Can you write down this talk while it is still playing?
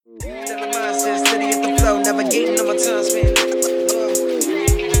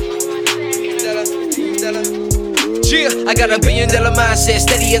I got $1 billion mindset,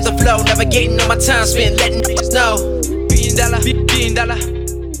 steady as a flow, navigating on my time spent, letting niggas know. Billion dollar.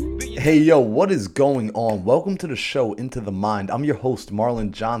 Hey yo, what is going on? Welcome to the show Into the Mind. I'm your host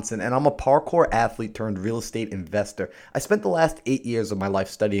Marlon Johnson, and I'm a parkour athlete turned real estate investor. I spent the last 8 years of my life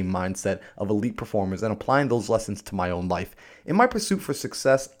studying mindset of elite performers and applying those lessons to my own life. In my pursuit for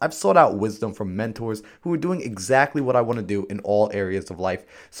success, I've sought out wisdom from mentors who are doing exactly what I want to do in all areas of life.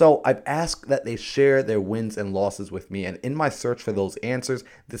 So I've asked that they share their wins and losses with me, and in my search for those answers,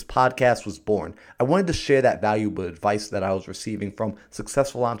 this podcast was born. I wanted to share that valuable advice that I was receiving from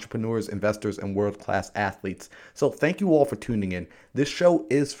successful entrepreneurs, investors, and world-class athletes. So thank you all for tuning in. This show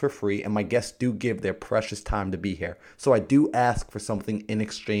is for free, and my guests do give their precious time to be here. So I do ask for something in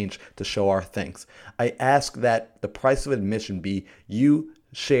exchange to show our thanks. I ask that the price of admission be you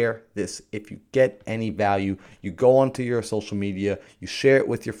share this. If you get any value, you go onto your social media, you share it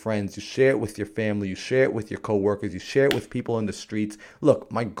with your friends, you share it with your family, you share it with your coworkers, you share it with people in the streets.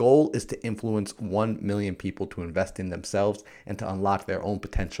 Look, my goal is to influence 1 million people to invest in themselves and to unlock their own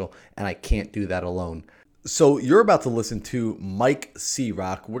potential, and I can't do that alone. So you're about to listen to Mike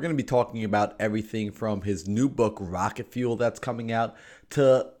C-Rock. We're going to be talking about everything from his new book, Rocket Fuel, that's coming out,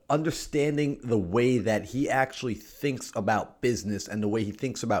 to understanding the way that he actually thinks about business and the way he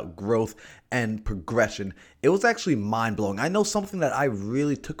thinks about growth and progression. It was actually mind-blowing. I know something that I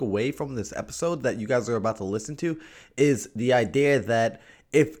really took away from this episode that you guys are about to listen to is the idea that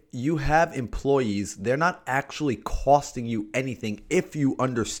if you have employees, they're not actually costing you anything if you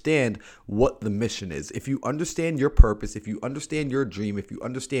understand what the mission is. If you understand your purpose, if you understand your dream, if you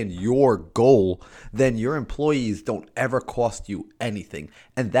understand your goal, then your employees don't ever cost you anything.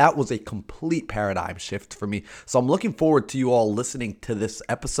 And that was a complete paradigm shift for me. So I'm looking forward to you all listening to this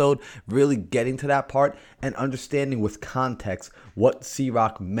episode, really getting to that part and understanding with context what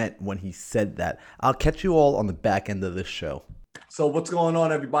C-Rock meant when he said that. I'll catch you all on the back end of this show. So what's going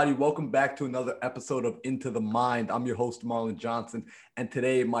on, everybody? Welcome back to another episode of Into the Mind. I'm your host, Marlon Johnson, and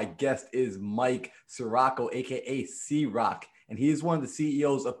today my guest is Mike Sirocco, aka C-Rock, and he is one of the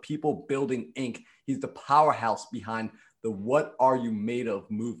CEOs of People Building Inc. He's the powerhouse behind the What Are You Made Of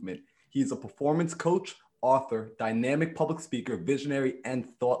movement. He's a performance coach, author, dynamic public speaker, visionary, and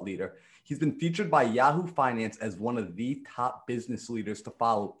thought leader. He's been featured by Yahoo Finance as one of the top business leaders to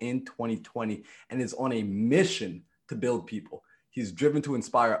follow in 2020 and is on a mission to build people. He's driven to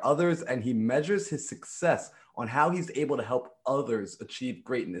inspire others, and he measures his success on how he's able to help others achieve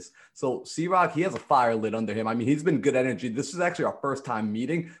greatness. So C-Rock, he has a fire lit under him. I mean, he's been good energy. This is actually our first time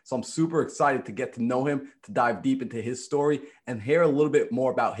meeting, so I'm super excited to get to know him, to dive deep into his story, and hear a little bit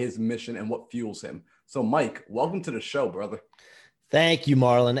more about his mission and what fuels him. So Mike, welcome to the show, brother. Thank you,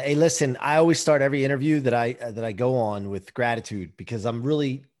 Marlon. Hey, listen, I always start every interview that I go on with gratitude because I'm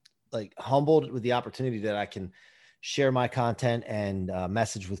really humbled with the opportunity that I can share my content and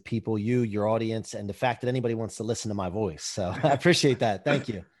message with people, your audience, and the fact that anybody wants to listen to my voice. So I appreciate that. Thank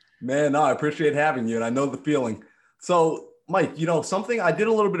you. Man, no, I appreciate having you, and I know the feeling. So Mike, something, I did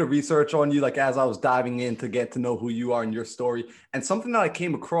a little bit of research on you, as I was diving in to get to know who you are and your story. And something that I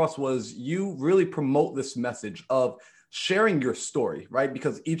came across was you really promote this message of sharing your story, right?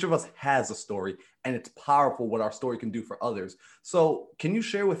 Because each of us has a story, and it's powerful what our story can do for others. So can you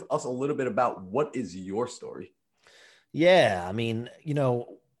share with us a little bit about what is your story? Yeah. I mean,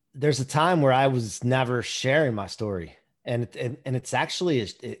 there's a time where I was never sharing my story, and it's actually,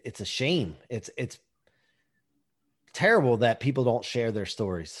 it's a shame. It's terrible that people don't share their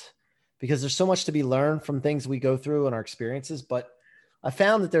stories because there's so much to be learned from things we go through and our experiences. But I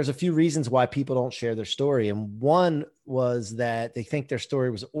found that there's a few reasons why people don't share their story. And one was that they think their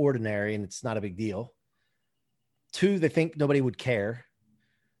story was ordinary and it's not a big deal. 2, they think nobody would care.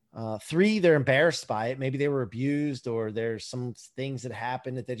 3, they're embarrassed by it. Maybe they were abused or there's some things that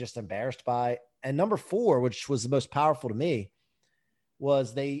happened that they're just embarrassed by. And number 4, which was the most powerful to me,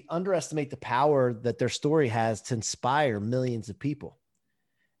 was they underestimate the power that their story has to inspire millions of people.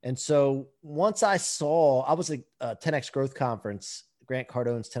 And so once I was at a 10X Growth Conference, Grant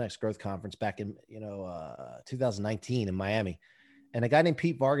Cardone's 10X Growth Conference back in 2019 in Miami. And a guy named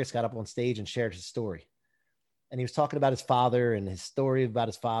Pete Vargas got up on stage and shared his story. And he was talking about his father and his story about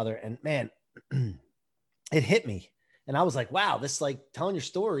his father. And man, it hit me. And I was like, wow, this telling your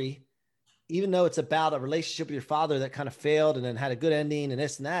story, even though it's about a relationship with your father that kind of failed and then had a good ending and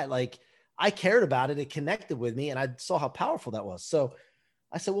this and that, I cared about it. It connected with me and I saw how powerful that was. So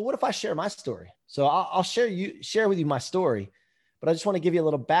I said, well, what if I share my story? So I'll share with you my story, but I just want to give you a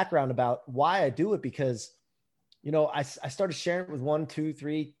little background about why I do it because, I started sharing it with 1, 2,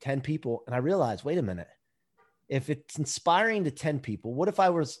 3, 10 people. And I realized, wait a minute, if it's inspiring to 10 people, what if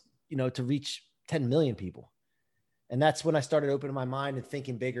I was, to reach 10 million people? And that's when I started opening my mind and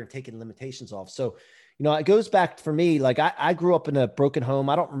thinking bigger and taking limitations off. So, it goes back for me. Like I grew up in a broken home.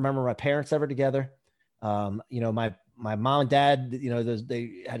 I don't remember my parents ever together. My mom and dad,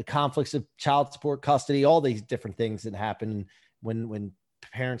 they had conflicts of child support, custody, all these different things that happen when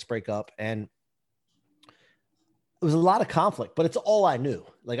parents break up. And it was a lot of conflict, but it's all I knew.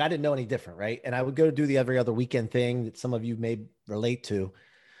 Like I didn't know any different. Right. And I would go to do the every other weekend thing that some of you may relate to.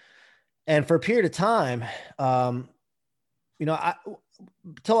 And for a period of time, until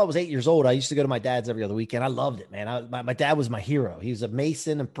I was 8 years old, I used to go to my dad's every other weekend. I loved it, man. My dad was my hero. He was a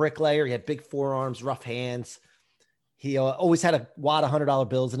mason and bricklayer. He had big forearms, rough hands. He always had a wad of $100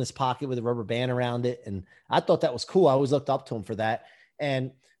 bills in his pocket with a rubber band around it. And I thought that was cool. I always looked up to him for that.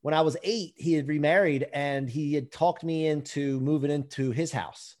 And when I was 8, he had remarried and he had talked me into moving into his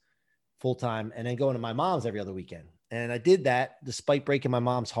house full time and then going to my mom's every other weekend. And I did that despite breaking my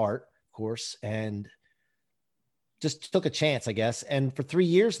mom's heart, of course, and just took a chance, I guess. And for 3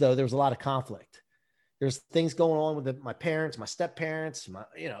 years, though, there was a lot of conflict. There's things going on with my parents, my step parents,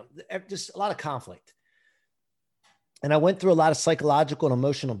 just a lot of conflict. And I went through a lot of psychological and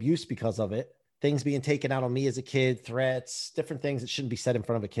emotional abuse because of it. Things being taken out on me as a kid, threats, different things that shouldn't be said in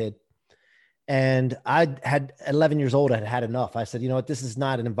front of a kid. And I had 11 years old, I had had enough. I said, you know what, this is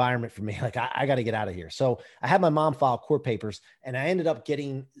not an environment for me. Like I got to get out of here. So I had my mom file court papers and I ended up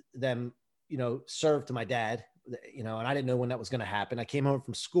getting them, served to my dad, and I didn't know when that was going to happen. I came home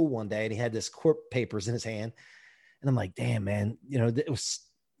from school one day and he had this court papers in his hand. And I'm like, damn, man, it was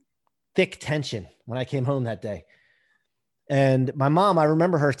thick tension when I came home that day. And my mom, I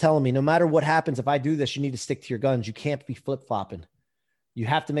remember her telling me, no matter what happens, if I do this, you need to stick to your guns. You can't be flip-flopping. You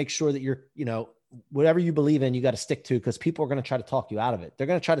have to make sure that you're, whatever you believe in, you got to stick to, because people are going to try to talk you out of it. They're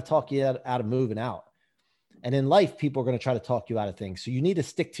going to try to talk you out of moving out. And in life, people are going to try to talk you out of things. So you need to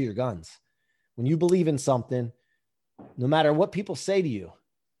stick to your guns. When you believe in something, no matter what people say to you,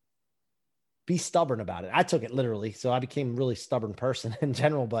 be stubborn about it. I took it literally. So I became a really stubborn person in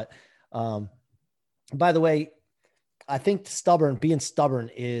general. But by the way, I think being stubborn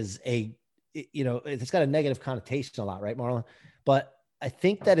is it's got a negative connotation a lot, right, Marlon? But I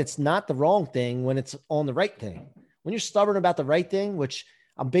think that it's not the wrong thing when it's on the right thing. When you're stubborn about the right thing, which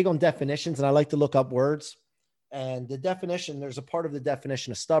I'm big on definitions and I like to look up words. And the definition, there's a part of the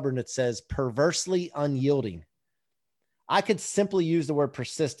definition of stubborn that says perversely unyielding. I could simply use the word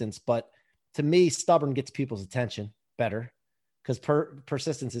persistence, but to me, stubborn gets people's attention better because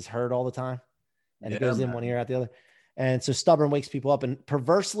persistence is heard all the time and it goes in one ear out the other. And so stubborn wakes people up. And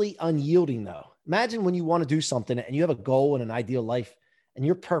perversely unyielding, though. Imagine when you want to do something and you have a goal and an ideal life and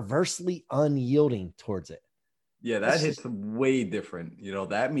you're perversely unyielding towards it. Yeah, that hits way different.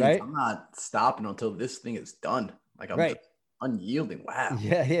 That means right? I'm not stopping until this thing is done. Like I'm just unyielding. Wow.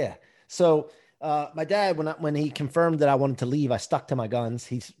 Yeah. So my dad, when he confirmed that I wanted to leave, I stuck to my guns.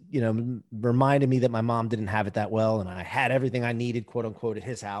 He's, reminded me that my mom didn't have it that well. And I had everything I needed, quote unquote, at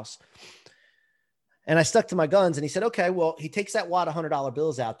his house. And I stuck to my guns and he said, okay, well, he takes that wad of $100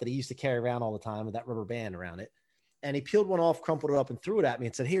 bills out that he used to carry around all the time with that rubber band around it. And he peeled one off, crumpled it up and threw it at me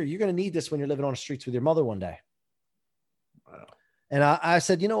and said, here, you're going to need this when you're living on the streets with your mother one day. Wow. And I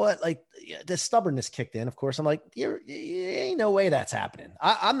said, you know what? Like the stubbornness kicked in. Of course, I'm like, ain't no way that's happening.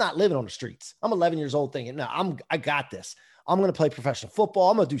 I'm not living on the streets. I'm 11 years old thinking, no, I got this. I'm going to play professional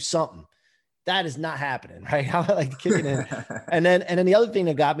football. I'm going to do something. That is not happening, right? I like kicking in. And then the other thing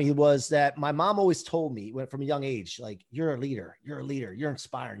that got me was that my mom always told me from a young age, like, you're a leader, you're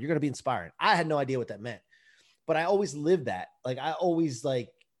inspiring, you're going to be inspiring. I had no idea what that meant, but I always lived that. Like, I always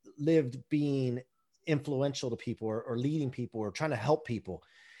lived being influential to people or leading people or trying to help people.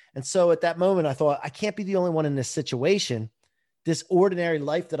 And so at that moment, I thought, I can't be the only one in this situation, this ordinary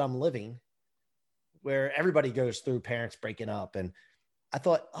life that I'm living, where everybody goes through parents breaking up. And I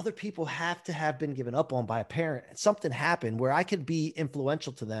thought other people have to have been given up on by a parent, and something happened where I could be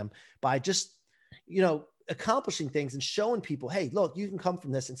influential to them by just, accomplishing things and showing people, hey, look, you can come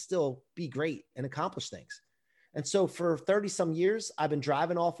from this and still be great and accomplish things. And so for 30 some years, I've been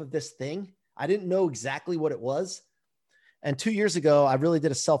driving off of this thing. I didn't know exactly what it was. And 2 years ago, I really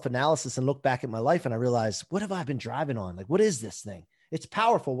did a self-analysis and looked back at my life and I realized, what have I been driving on? Like, what is this thing? It's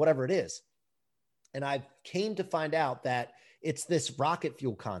powerful, whatever it is. And I came to find out that it's this rocket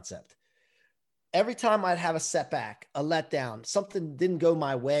fuel concept. Every time I'd have a setback, a letdown, something didn't go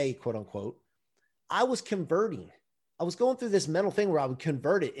my way, quote unquote, I was converting. I was going through this mental thing where I would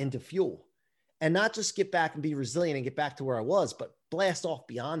convert it into fuel and not just get back and be resilient and get back to where I was, but blast off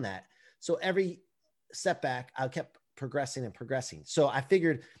beyond that. So every setback, I kept progressing and progressing. So I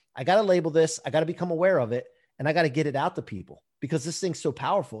figured I got to label this. I got to become aware of it and I got to get it out to people because this thing's so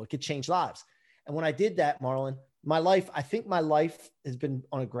powerful. It could change lives. And when I did that, Marlon, My life, I think my life has been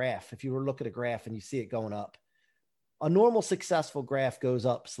on a graph. If you were to look at a graph and you see it going up, a normal successful graph goes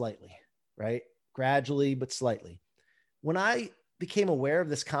up slightly, right? Gradually, but slightly. When I became aware of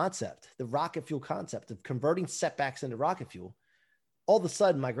this concept, the rocket fuel concept of converting setbacks into rocket fuel, all of a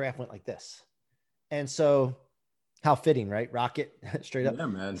sudden my graph went like this. And so how fitting, right? Rocket straight up. Yeah,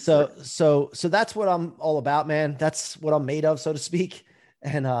 man. So that's what I'm all about, man. That's what I'm made of, so to speak.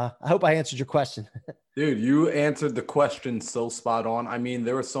 And I hope I answered your question. Dude, you answered the question so spot on. I mean,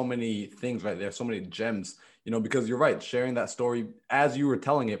 there were so many things right there, so many gems, because you're right, sharing that story as you were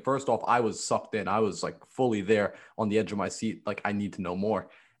telling it. First off, I was sucked in. I was like fully there on the edge of my seat. Like, I need to know more.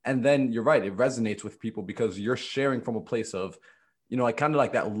 And then you're right, it resonates with people because you're sharing from a place of, like kind of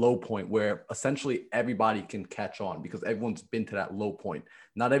like that low point where essentially everybody can catch on because everyone's been to that low point.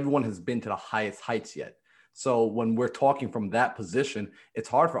 Not everyone has been to the highest heights yet. So when we're talking from that position, it's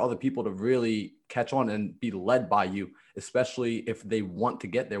hard for other people to really catch on and be led by you, especially if they want to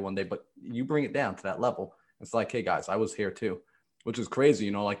get there one day, but you bring it down to that level. It's like, hey guys, I was here too, which is crazy,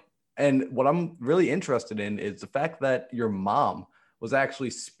 and what I'm really interested in is the fact that your mom was actually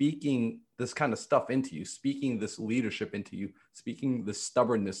speaking this kind of stuff into you, speaking this leadership into you, speaking this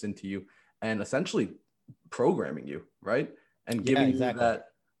stubbornness into you, and essentially programming you, right? And giving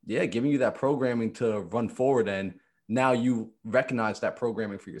you that programming to run forward. And now you recognize that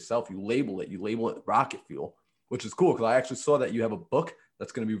programming for yourself. You label it rocket fuel, which is cool. Cause I actually saw that you have a book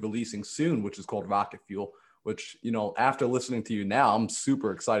that's going to be releasing soon, which is called Rocket Fuel, which, after listening to you now, I'm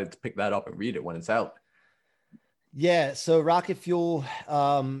super excited to pick that up and read it when it's out. Yeah. So Rocket Fuel,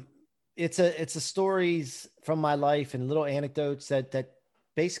 it's a stories from my life and little anecdotes that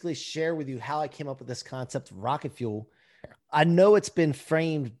basically share with you how I came up with this concept of rocket fuel. I know it's been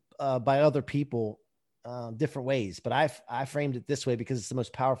framed by other people different ways, but I framed it this way because it's the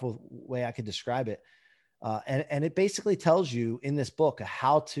most powerful way I could describe it. And it basically tells you in this book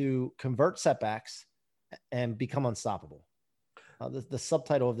how to convert setbacks and become unstoppable. The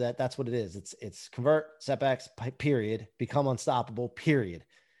subtitle of that's what it is. It's convert setbacks, period, become unstoppable, period.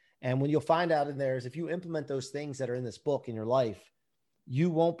 And when you'll find out in there is if you implement those things that are in this book in your life, you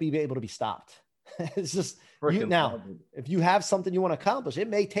won't be able to be stopped. It's just if you have something you want to accomplish, it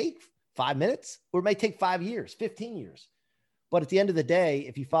may take 5 minutes or it may take 5 years, 15 years. But at the end of the day,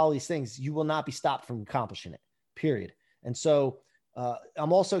 if you follow these things, you will not be stopped from accomplishing it, period. And so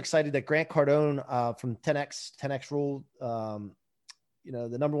I'm also excited that Grant Cardone from 10X Rule,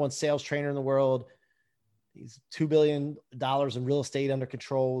 the number one sales trainer in the world. He's $2 billion in real estate under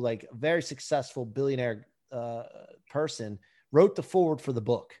control, like a very successful billionaire person, wrote the foreword for the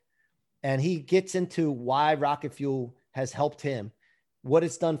book. And he gets into why rocket fuel has helped him, what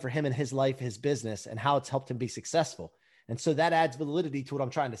it's done for him in his life, his business, and how it's helped him be successful. And so that adds validity to what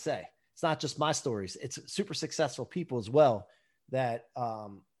I'm trying to say. It's not just my stories. It's super successful people as well that are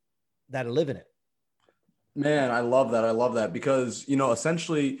living it. Man, I love that. I love that because,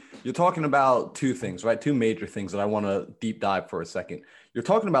 essentially you're talking about two things, right? Two major things that I want to deep dive for a second. You're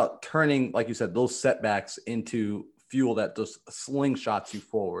talking about turning, like you said, those setbacks into fuel that just slingshots you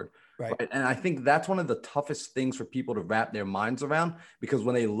forward. Right. And I think that's one of the toughest things for people to wrap their minds around, because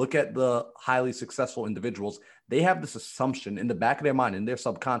when they look at the highly successful individuals, they have this assumption in the back of their mind, in their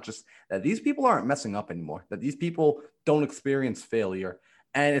subconscious, that these people aren't messing up anymore, that these people don't experience failure.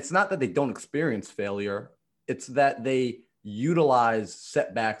 And it's not that they don't experience failure. It's that they utilize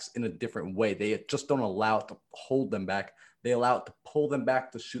setbacks in a different way. They just don't allow it to hold them back. They allow it to pull them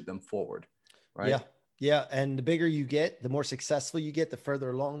back to shoot them forward. Right. Yeah. Yeah. And the bigger you get, the more successful you get, the further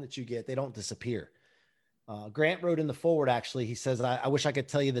along that you get, they don't disappear. Grant wrote in the forward, actually, he says, I wish I could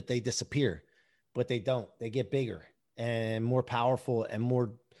tell you that they disappear, but they don't. They get bigger and more powerful and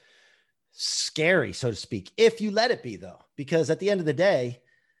more scary, so to speak, if you let it be, though, because at the end of the day,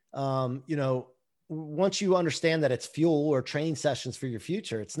 once you understand that it's fuel or training sessions for your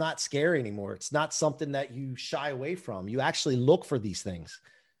future, it's not scary anymore. It's not something that you shy away from. You actually look for these things.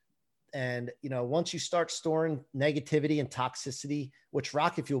 And, once you start storing negativity and toxicity, which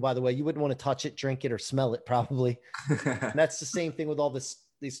rocket fuel, by the way, you wouldn't want to touch it, drink it, or smell it probably. And that's the same thing with all this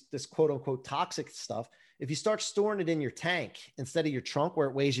quote unquote toxic stuff. If you start storing it in your tank instead of your trunk where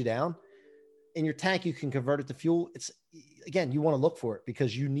it weighs you down, in your tank, you can convert it to fuel. Again, you want to look for it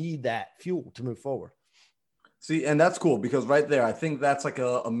because you need that fuel to move forward. See, and that's cool because right there, I think that's like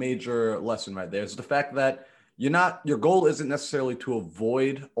a major lesson right there. Is the fact that your goal isn't necessarily to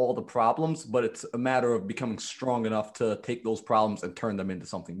avoid all the problems, but it's a matter of becoming strong enough to take those problems and turn them into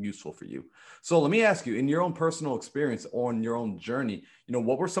something useful for you. So let me ask you, in your own personal experience on your own journey,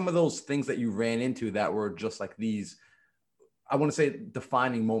 what were some of those things that you ran into that were just like these, I want to say,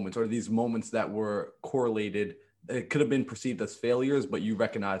 defining moments, or these moments that were correlated it could have been perceived as failures, but you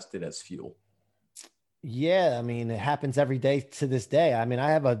recognized it as fuel? Yeah, I mean, it happens every day to this day. I mean, I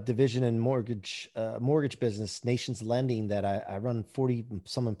have a division in mortgage business, Nations Lending, that I run 40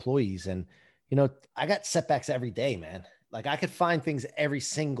 some employees, and I got setbacks every day, man. Like I could find things every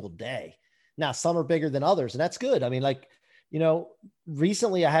single day. Now, some are bigger than others, and that's good. I mean, like,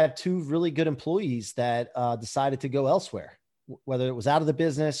 recently I had two really good employees that decided to go elsewhere, whether it was out of the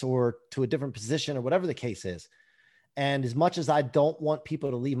business or to a different position or whatever the case is. And as much as I don't want people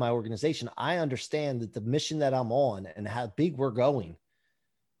to leave my organization, I understand that the mission that I'm on and how big we're going,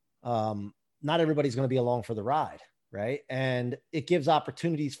 not everybody's going to be along for the ride, right? And it gives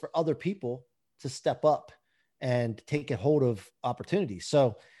opportunities for other people to step up and take a hold of opportunities.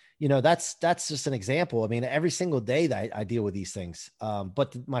 So, that's just an example. I mean, every single day that I deal with these things.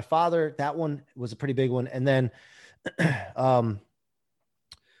 But my father, that one was a pretty big one. And then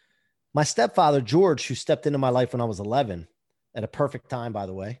my stepfather, George, who stepped into my life when I was 11 at a perfect time, by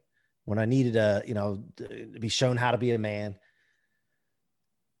the way, when I needed to be shown how to be a man.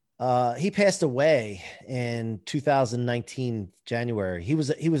 He passed away in 2019, January. He was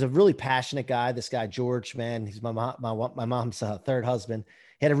a really passionate guy. This guy, George, man, he's my mom's third husband.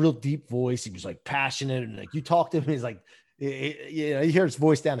 He had a real deep voice. He was like passionate. And like you talk to him, he's like, you hear his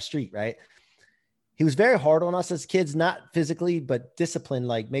voice down the street, right? He was very hard on us as kids, not physically, but disciplined,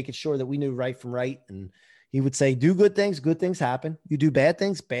 like making sure that we knew right from right. And he would say, do good things happen. You do bad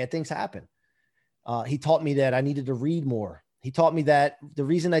things happen. He taught me that I needed to read more. He taught me that the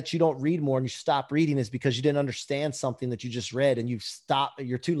reason that you don't read more and you stop reading is because you didn't understand something that you just read and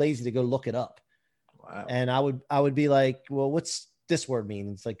you're too lazy to go look it up. Wow. And I would be like, well, what's this word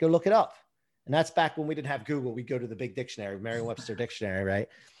mean? It's like, go look it up. And that's back when we didn't have Google. We go to the big dictionary, Merriam-Webster dictionary, right?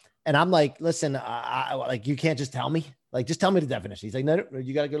 And I'm like, listen, I like, you can't just tell me, like, just tell me the definition. He's like, no,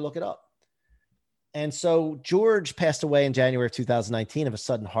 you got to go look it up. And so George passed away in January of 2019 of a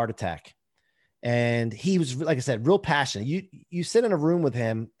sudden heart attack. And he was, like I said, real passionate. You sit in a room with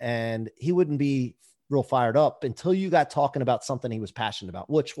him and he wouldn't be real fired up until you got talking about something he was passionate about,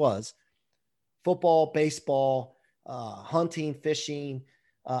 which was football, baseball, hunting, fishing,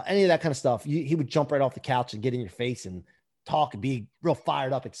 any of that kind of stuff. He would jump right off the couch and get in your face and talk and be real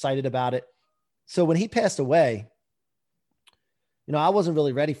fired up, excited about it. So when he passed away, I wasn't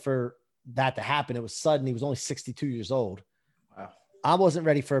really ready for that to happen. It was sudden. He was only 62 years old. Wow. I wasn't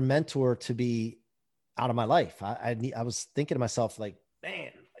ready for a mentor to be out of my life. I was thinking to myself, like,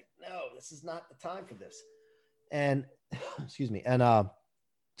 man, like, no, this is not the time for this. And excuse me. And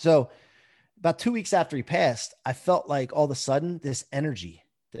so about 2 weeks after he passed, I felt like all of a sudden this energy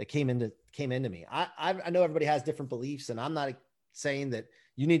that came into me. I know everybody has different beliefs, and I'm not saying that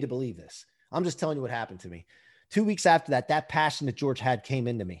you need to believe this. I'm just telling you what happened to me. 2 weeks after that passion that George had came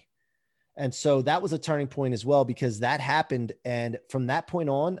into me. And so that was a turning point as well, because that happened. And from that point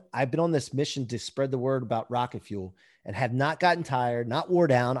on, I've been on this mission to spread the word about Rocket Fuel and have not gotten tired, not wore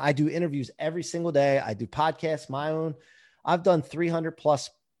down. I do interviews every single day. I do podcasts, my own. I've done 300 plus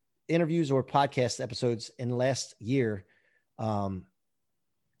interviews or podcast episodes in the last year.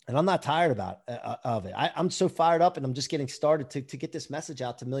 And I'm not tired of it. I'm so fired up, and I'm just getting started to get this message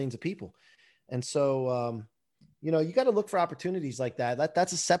out to millions of people. And so, you got to look for opportunities like that.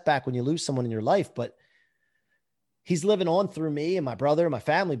 That's a setback when you lose someone in your life, but he's living on through me and my brother and my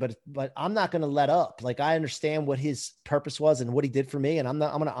family, but I'm not going to let up. Like, I understand what his purpose was and what he did for me. And I'm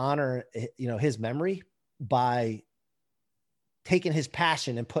going to honor, his memory by taking his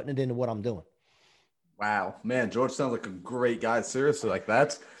passion and putting it into what I'm doing. Wow, man, George sounds like a great guy. Seriously, like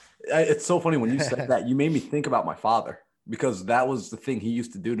it's so funny when you said that. You made me think about my father, because that was the thing he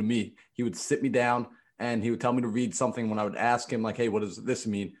used to do to me. He would sit me down and he would tell me to read something. When I would ask him, like, hey, what does this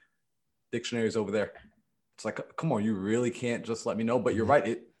mean? Dictionary's over there. It's like, come on, you really can't just let me know. But you're right.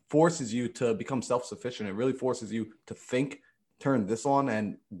 It forces you to become self-sufficient. It really forces you to think, turn this on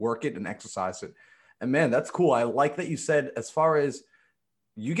and work it and exercise it. And man, that's cool. I like that you said, as far as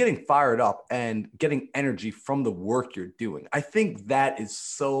you getting fired up and getting energy from the work you're doing. I think that is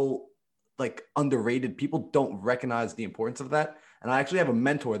so underrated. People don't recognize the importance of that. And I actually have a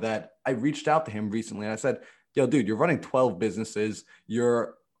mentor that I reached out to him recently, and I said, yo, dude, you're running 12 businesses.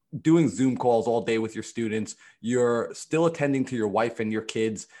 You're doing Zoom calls all day with your students. You're still attending to your wife and your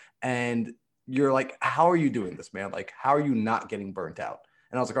kids. And you're like, how are you doing this, man? Like, how are you not getting burnt out?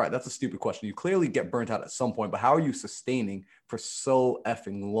 And I was like, all right, that's a stupid question. You clearly get burnt out at some point, but how are you sustaining for so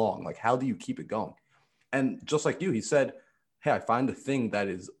effing long? Like, how do you keep it going? And just like you, he said, hey, I find a thing that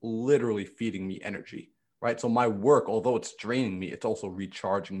is literally feeding me energy, right? So my work, although it's draining me, it's also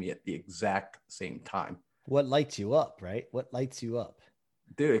recharging me at the exact same time. What lights you up, right? What lights you up?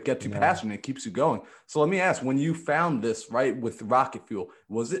 Dude, it gets you passionate. It keeps you going. So let me ask, when you found this, right, with rocket fuel,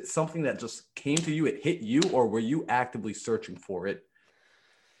 was it something that just came to you, it hit you, or were you actively searching for it?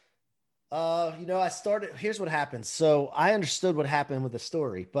 I started, here's what happened. So I understood what happened with the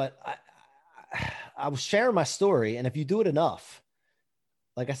story, but I was sharing my story. And if you do it enough,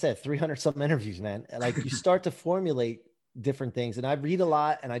 like I said, 300 something interviews, man, like you start to formulate different things. And I read a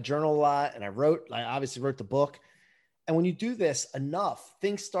lot and I journal a lot and I obviously wrote the book. And when you do this enough,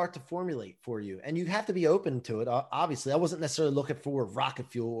 things start to formulate for you, and you have to be open to it. Obviously, I wasn't necessarily looking for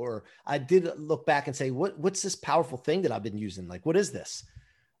rocket fuel, or I did look back and say, what's this powerful thing that I've been using? Like, what is this?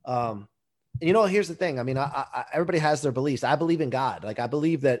 Here's the thing. I mean, everybody has their beliefs. I believe in God. Like, I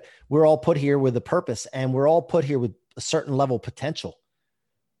believe that we're all put here with a purpose, and we're all put here with a certain level of potential.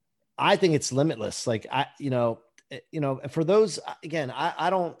 I think it's limitless. Like, for those, again,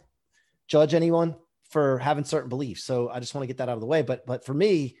 I don't judge anyone for having certain beliefs. So I just want to get that out of the way. But for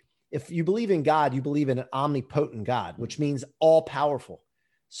me, if you believe in God, you believe in an omnipotent God, which means all powerful.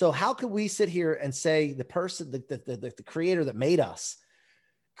 So how could we sit here and say the person, the creator that made us,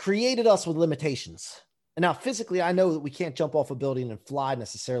 created us with limitations? And now physically, I know that we can't jump off a building and fly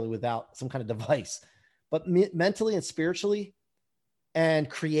necessarily without some kind of device, but mentally and spiritually and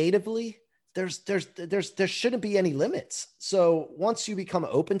creatively, there shouldn't be any limits. So once you become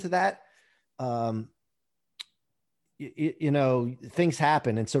open to that, things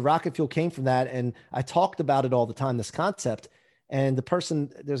happen. And so rocket fuel came from that. And I talked about it all the time, this concept. And the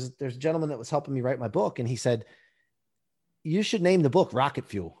person, there's a gentleman that was helping me write my book. And he said, you should name the book Rocket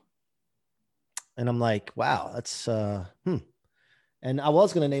Fuel. And I'm like, wow, that's, And I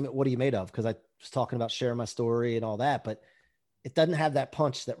was going to name it What Are You Made Of? Because I was talking about sharing my story and all that, but it doesn't have that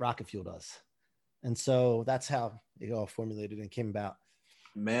punch that Rocket Fuel does. And so that's how it all formulated and came about.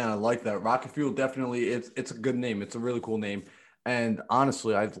 Man, I like that. Rocket Fuel, definitely. It's a good name. It's a really cool name. And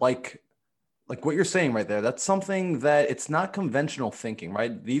honestly, I like what you're saying right there. That's something that it's not conventional thinking,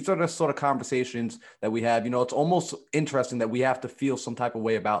 right? These are the sort of conversations that we have. It's almost interesting that we have to feel some type of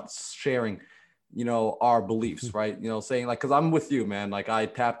way about sharing, our beliefs, right? Saying like, because I'm with you, man. Like I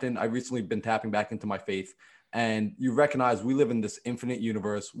recently been tapping back into my faith, and you recognize we live in this infinite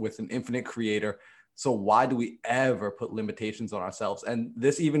universe with an infinite creator. So why do we ever put limitations on ourselves? And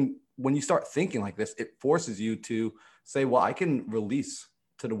this, even when you start thinking like this, it forces you to say, well, I can release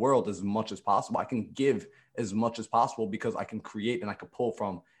to the world as much as possible. I can give as much as possible because I can create and I can pull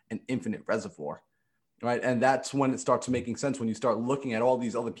from an infinite reservoir, right? And that's when it starts making sense, when you start looking at all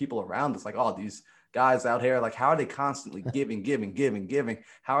these other people around us, like, oh, these guys out here, like, how are they constantly giving?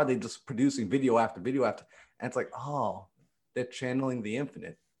 How are they just producing video after video after? And it's like, oh, they're channeling the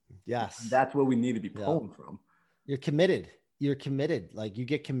infinite. Yes. That's where we need to be pulling from. You're committed. Like you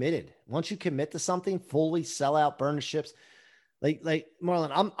get committed. Once you commit to something, fully sell out, burn the ships. Like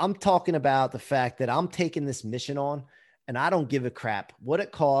Marlon, I'm talking about the fact that I'm taking this mission on and I don't give a crap what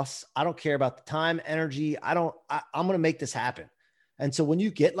it costs. I don't care about the time, energy. I'm going to make this happen. And so when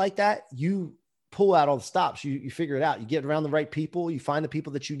you get like that, you pull out all the stops, you figure it out. You get around the right people. You find the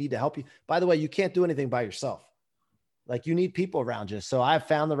people that you need to help you. By the way, you can't do anything by yourself. Like you need people around you. So I've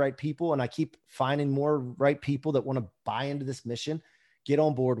found the right people and I keep finding more right people that want to buy into this mission, get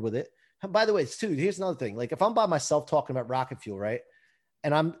on board with it. And by the way, too, here's another thing. Like if I'm by myself talking about rocket fuel, right?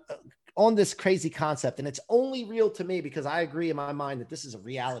 And I'm on this crazy concept and it's only real to me because I agree in my mind that this is a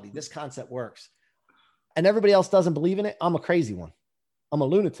reality. This concept works. And everybody else doesn't believe in it. I'm a crazy one. I'm a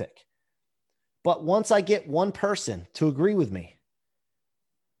lunatic. But once I get one person to agree with me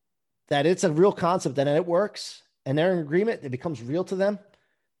that it's a real concept and it works, and they're in agreement, it becomes real to them,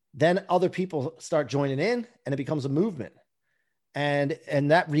 then other people start joining in and it becomes a movement. And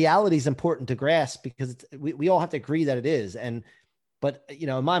that reality is important to grasp because we all have to agree that it is. But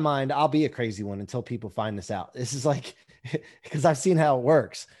in my mind, I'll be a crazy one until people find this out. This is like, because I've seen how it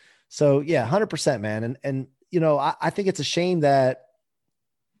works. So yeah, 100%, man. And I think it's a shame that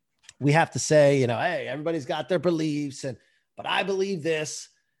we have to say, hey, everybody's got their beliefs but I believe this.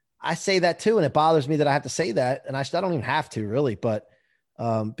 I say that too. And it bothers me that I have to say that. And I don't even have to really, but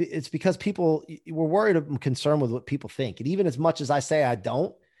it's because we're worried and concerned with what people think. And even as much as I say I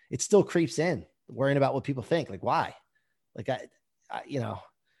don't, it still creeps in worrying about what people think. Like, why? Like, I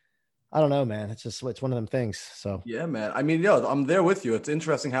don't know, man. It's one of them things. So yeah, man. I mean, I'm there with you. It's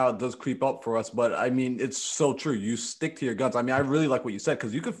interesting how it does creep up for us, but I mean, it's so true. You stick to your guns. I mean, I really like what you said,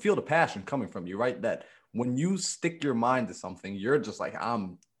 because you could feel the passion coming from you, right? That when you stick your mind to something, you're just like,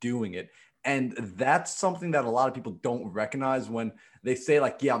 I'm doing it. And that's something that a lot of people don't recognize when they say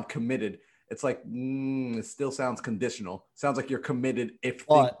like, yeah, I'm committed. It's like, it still sounds conditional. Sounds like you're committed if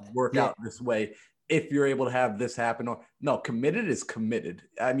things work out this way. if you're able to have this happen, or no, committed is committed.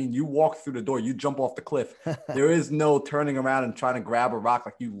 I mean, you walk through the door, you jump off the cliff. There is no turning around and trying to grab a rock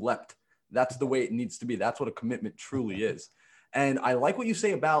like you leapt. That's the way it needs to be. That's what a commitment truly is. And I like what you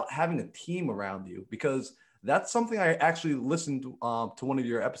say about having a team around you, because that's something I actually listened to one of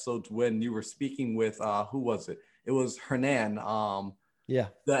your episodes when you were speaking with, who was it? It was Hernan. Yeah.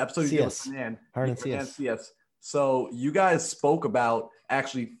 The episode you did with Hernan. Hernan CS. So you guys spoke about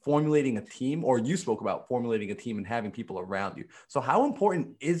actually formulating a team, or you spoke about formulating a team and having people around you. So how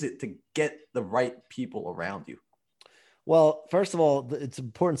important is it to get the right people around you? Well, first of all, it's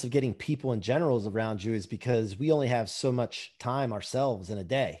importance of getting people in general around you is because we only have so much time ourselves in a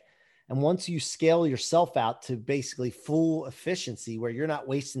day. And once you scale yourself out to basically full efficiency where you're not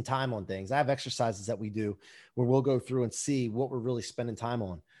wasting time on things, I have exercises that we do where we'll go through and see what we're really spending time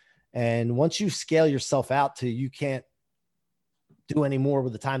on. And once you scale yourself out to you can't do any more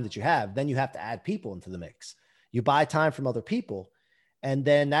with the time that you have, then you have to add people into the mix. You buy time from other people, and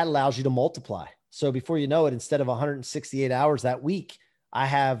then that allows you to multiply. So before you know it, instead of 168 hours that week, I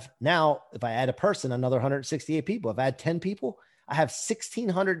have now, if I add a person, another 168 people. If I add 10 people, I have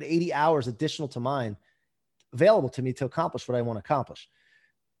 1,680 hours additional to mine available to me to accomplish what I want to accomplish.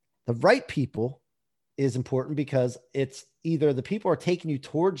 The right people is important because it's either the people are taking you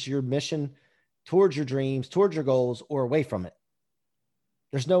towards your mission, towards your dreams, towards your goals, or away from it.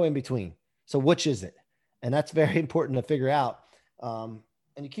 There's no in between. So which is it? And that's very important to figure out.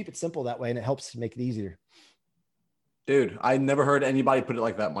 And you keep it simple that way, and it helps to make it easier. Dude, I never heard anybody put it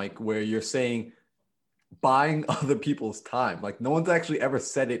like that, Mike, where you're saying buying other people's time. Like, no one's actually ever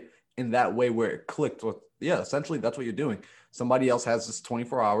said it in that way where it clicked with, yeah, essentially that's what you're doing. Somebody else has this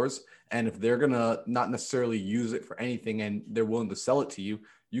 24 hours, and if they're going to not necessarily use it for anything and they're willing to sell it to you,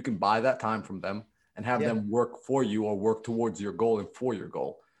 you can buy that time from them and have them work for you or work towards your goal and for your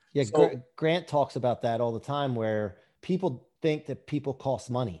goal. Yeah. So, Grant talks about that all the time, where people think that people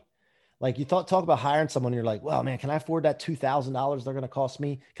cost money. Like you talk about hiring someone, you're like, well, man, can I afford that $2,000 they're going to cost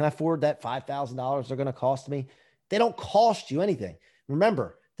me? Can I afford that $5,000 they're going to cost me? They don't cost you anything.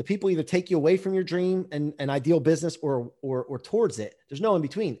 Remember, the people either take you away from your dream and an ideal business or towards it. There's no in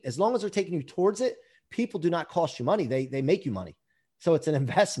between. As long as they're taking you towards it, people do not cost you money. They make you money. So it's an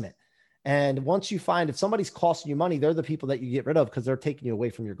investment. And once you find if somebody's costing you money, they're the people that you get rid of because they're taking you away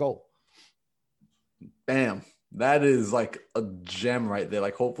from your goal. Bam. That is like a gem right there.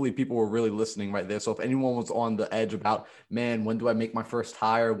 Like, hopefully people were really listening right there. So if anyone was on the edge about, man, when do I make my first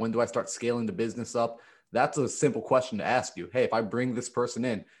hire? When do I start scaling the business up? That's a simple question to ask you. Hey, if I bring this person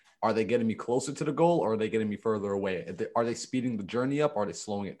in, are they getting me closer to the goal, or are they getting me further away? Are they speeding the journey up, or are they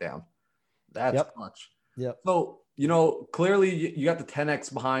slowing it down? That's much. Yep. So, clearly you got the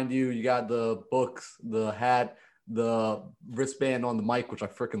 10X behind you. You got the books, the hat, the wristband on the mic, which I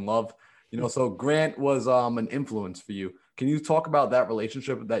freaking love. So Grant was an influence for you. Can you talk about that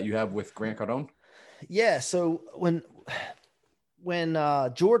relationship that you have with Grant Cardone? Yeah. So when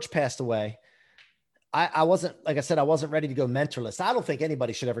George passed away, I wasn't, like I said, I wasn't ready to go mentorless. I don't think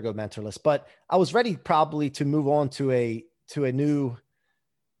anybody should ever go mentorless, but I was ready probably to move on to a new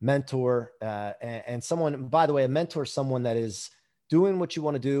mentor and someone, by the way, a mentor is someone that is doing what you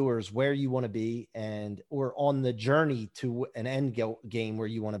want to do or is where you want to be or on the journey to an end game where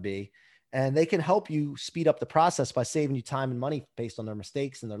you want to be. And they can help you speed up the process by saving you time and money based on their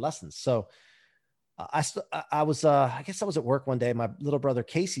mistakes and their lessons. So I guess I was at work one day. My little brother,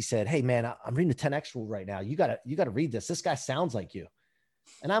 Casey, said, "Hey man, I'm reading the 10X rule right now. You gotta read this. This guy sounds like you."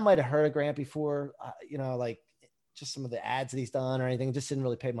 And I might've heard of Grant before, like just some of the ads that he's done or anything, just didn't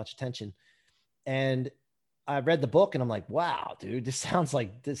really pay much attention. And I read the book and I'm like, wow, dude, this sounds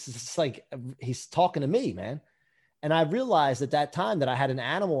like he's talking to me, man. And I realized at that time that I had an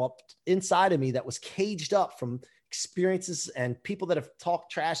animal up inside of me that was caged up from experiences and people that have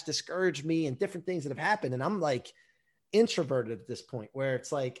talked trash, discouraged me, and different things that have happened. And I'm like introverted at this point where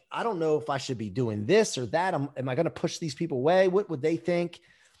it's like, I don't know if I should be doing this or that. Am I going to push these people away? What would they think?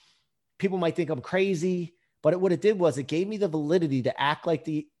 People might think I'm crazy, but what it did was it gave me the validity to act like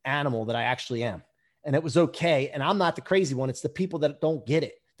the animal that I actually am. And it was okay. And I'm not the crazy one. It's the people that don't get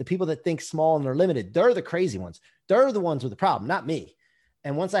it. The people that think small and they're limited. They're the crazy ones. They're the ones with the problem, not me.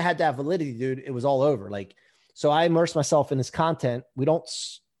 And once I had that validity, dude, it was all over. Like, so I immersed myself in this content. We don't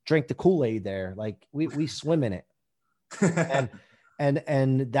drink the Kool-Aid there. Like we swim in it.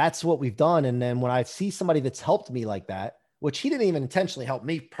 and that's what we've done. And then when I see somebody that's helped me like that, which he didn't even intentionally help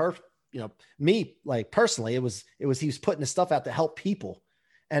me me like personally, it was, he was putting the stuff out to help people.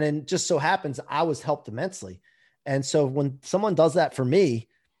 And then just so happens I was helped immensely. And so when someone does that for me,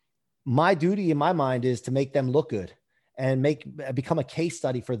 my duty in my mind is to make them look good. and become a case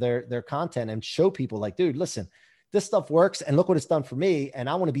study for their content and show people like, dude, listen, this stuff works and look what it's done for me. And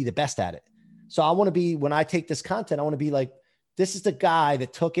I want to be the best at it. So I want to be, when I take this content, I want to be like, this is the guy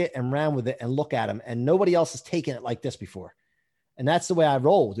that took it and ran with it, and look at him. And nobody else has taken it like this before. And that's the way I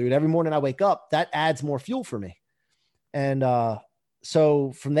roll, dude. Every morning I wake up, that adds more fuel for me. And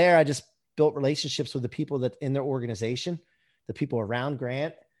so from there, I just built relationships with the people that in their organization, the people around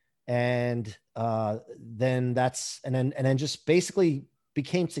Grant. And then just basically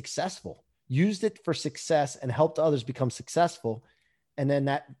became successful, used it for success and helped others become successful. And then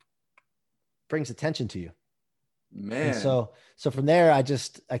that brings attention to you. Man. And so from there,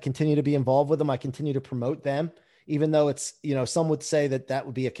 I continue to be involved with them. I continue to promote them, even though it's, some would say that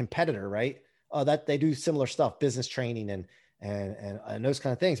would be a competitor, right? That they do similar stuff, business training and those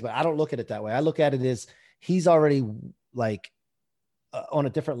kind of things. But I don't look at it that way. I look at it as he's already like on a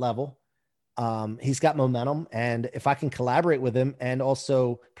different level. He's got momentum. And if I can collaborate with him and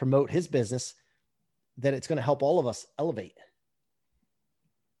also promote his business, then it's going to help all of us elevate.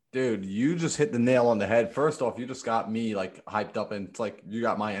 Dude, you just hit the nail on the head. First off, you just got me like hyped up, and it's like you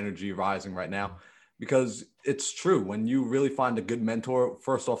got my energy rising right now, because it's true. When you really find a good mentor,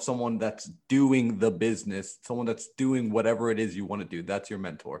 first off, someone that's doing the business, someone that's doing whatever it is you want to do, that's your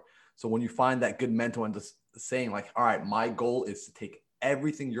mentor. So when you find that good mentor and just saying like, all right, my goal is to take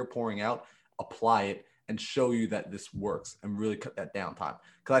everything you're pouring out, apply it, and show you that this works, and really cut that downtime.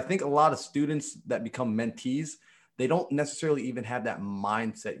 Because I think a lot of students that become mentees, they don't necessarily even have that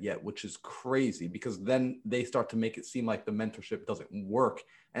mindset yet, which is crazy, because then they start to make it seem like the mentorship doesn't work.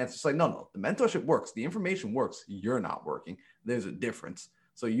 And it's just like, no, the mentorship works. The information works. You're not working. There's a difference.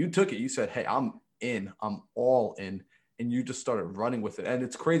 So you took it. You said, hey, I'm in. I'm all in. And you just started running with it. And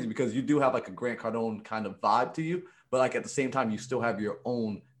it's crazy because you do have like a Grant Cardone kind of vibe to you, but like at the same time, you still have your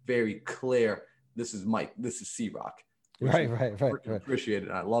own very clear, this is Mike, this is C-Rock. Right. Appreciate it.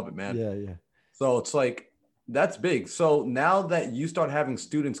 I love it, man. Yeah. So it's like, that's big. So now that you start having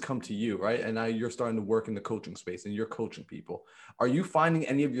students come to you, right? And now you're starting to work in the coaching space and you're coaching people. Are you finding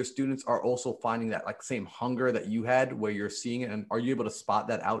any of your students are also finding that like same hunger that you had where you're seeing it? And are you able to spot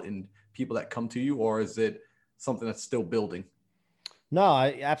that out in people that come to you, or is it something that's still building? No,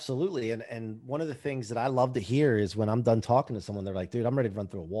 absolutely. And one of the things that I love to hear is when I'm done talking to someone, they're like, dude, I'm ready to run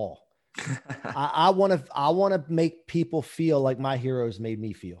through a wall. I want to make people feel like my heroes made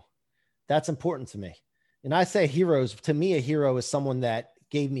me feel. That's important to me. And I say heroes, to me, a hero is someone that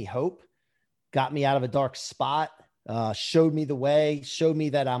gave me hope, got me out of a dark spot, showed me the way, showed me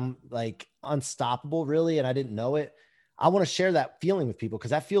that I'm like unstoppable really. And I didn't know it. I want to share that feeling with people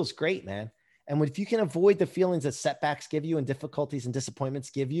because that feels great, man. And if you can avoid the feelings that setbacks give you and difficulties and disappointments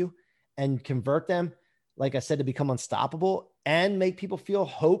give you and convert them, like I said, to become unstoppable and make people feel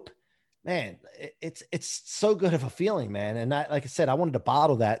hope, man, it's so good of a feeling, man. And like I said, I wanted to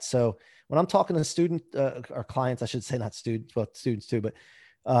bottle that. So when I'm talking to student or clients, I should say not students, but students too, but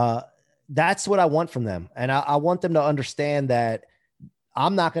that's what I want from them. And I want them to understand that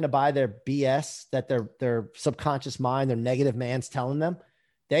I'm not going to buy their BS that their subconscious mind, their negative man's telling them.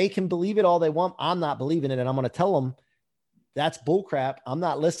 They can believe it all they want. I'm not believing it. And I'm going to tell them that's bullcrap. I'm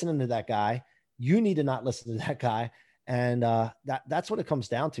not listening to that guy. You need to not listen to that guy. And that's what it comes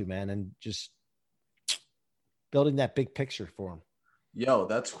down to, man. And just building that big picture for them. Yo,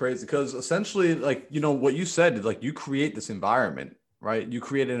 that's crazy. Because essentially, like, what you said, like you create this environment, right? You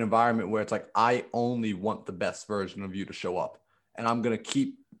create an environment where it's like, I only want the best version of you to show up. And I'm going to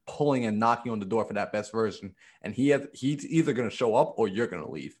keep pulling and knocking on the door for that best version. And he's either going to show up or you're going to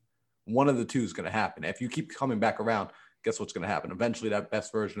leave. One of the two is going to happen. If you keep coming back around, guess what's going to happen? Eventually that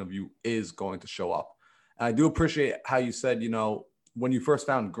best version of you is going to show up. And I do appreciate how you said, when you first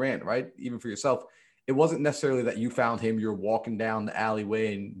found Grant, right? Even for yourself, it wasn't necessarily that you found him. You're walking down the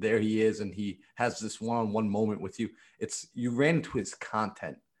alleyway and there he is. And he has this one-on-one moment with you. It's you ran into his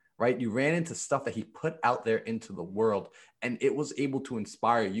content, right? You ran into stuff that he put out there into the world, and it was able to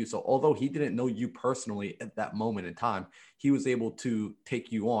inspire you. So although he didn't know you personally at that moment in time, he was able to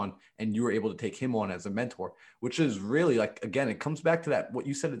take you on, and you were able to take him on as a mentor, which is really like, again, it comes back to that, what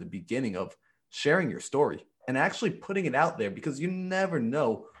you said at the beginning of sharing your story and actually putting it out there, because you never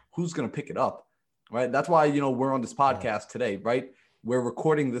know who's going to pick it up, right? That's why, we're on this podcast today, right? We're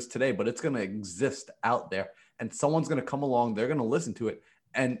recording this today, but it's going to exist out there, and someone's going to come along. They're going to listen to it,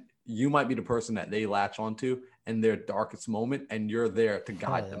 and you might be the person that they latch onto in their darkest moment, and you're there to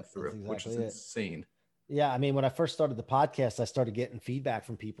guide them through, exactly, which is insane. Yeah. I mean, when I first started the podcast, I started getting feedback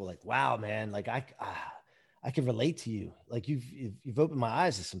from people like, wow, man, like I can relate to you. Like you've opened my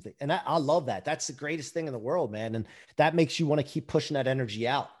eyes to something. And I love that. That's the greatest thing in the world, man. And that makes you want to keep pushing that energy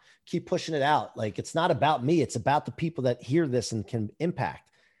out. keep pushing it out. Like, it's not about me. It's about the people that hear this and can impact.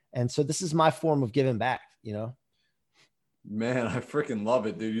 And so this is my form of giving back, you know? Man, I freaking love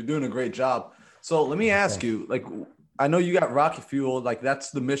it, dude. You're doing a great job. So let me ask you, like, I know you got Rocket Fuel, like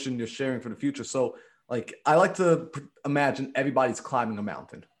that's the mission you're sharing for the future. So like, I like to imagine everybody's climbing a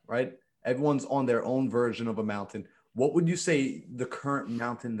mountain, right? Everyone's on their own version of a mountain. What would you say the current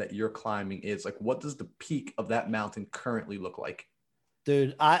mountain that you're climbing is? Like, what does the peak of that mountain currently look like?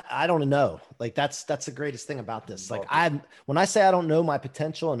 Dude, I don't know. Like, that's the greatest thing about this. Like, when I say I don't know my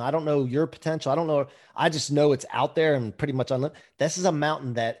potential and I don't know your potential, I don't know. I just know it's out there and pretty much unlimited. This is a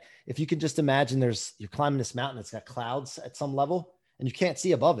mountain that, if you can just imagine, you're climbing this mountain, it's got clouds at some level and you can't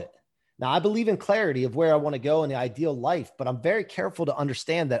see above it. Now, I believe in clarity of where I want to go in the ideal life, but I'm very careful to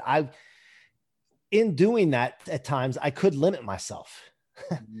understand that in doing that, at times I could limit myself.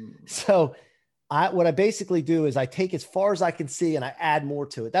 So what I basically do is I take as far as I can see and I add more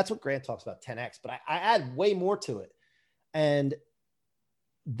to it. That's what Grant talks about, 10X, but I add way more to it. And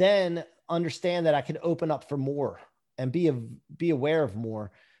then understand that I can open up for more and be aware of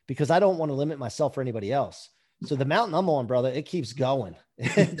more, because I don't want to limit myself or anybody else. So the mountain I'm on, brother, it keeps going.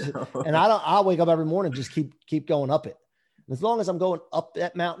 And I'll wake up every morning, just keep going up it. And as long as I'm going up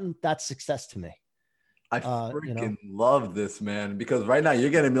that mountain, that's success to me. I freaking love this, man, because right now you're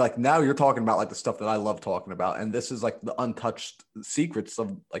getting me like, now you're talking about like the stuff that I love talking about. And this is like the untouched secrets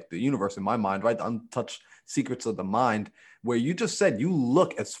of like the universe in my mind, right? The untouched secrets of the mind, where you just said you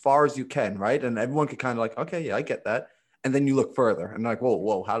look as far as you can, right? And everyone could kind of like, okay, yeah, I get that. And then you look further and like,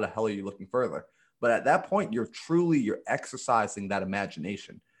 whoa, how the hell are you looking further? But at that point, you're exercising that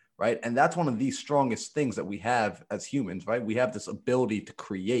imagination, right? And that's one of the strongest things that we have as humans, right? We have this ability to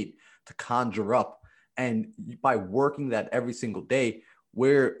create, to conjure up. And by working that every single day,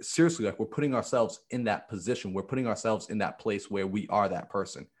 we're putting ourselves in that position. We're putting ourselves in that place where we are that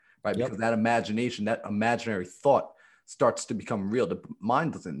person, right? Yep. Because that imagination, that imaginary thought starts to become real. The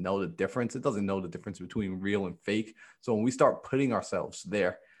mind doesn't know the difference. It doesn't know the difference between real and fake. So when we start putting ourselves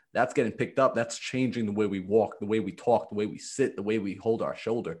there, that's getting picked up. That's changing the way we walk, the way we talk, the way we sit, the way we hold our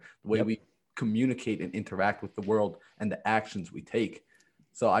shoulder, the way we communicate and interact with the world, and the actions we take.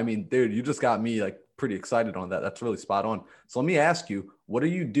 So, I mean, dude, you just got me like pretty excited on that. That's really spot on. So let me ask you, what are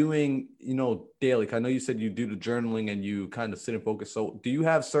you doing, daily? I know you said you do the journaling and you kind of sit and focus. So do you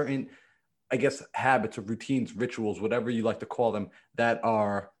have certain, I guess, habits or routines, rituals, whatever you like to call them, that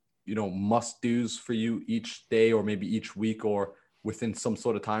are, must do's for you each day or maybe each week or within some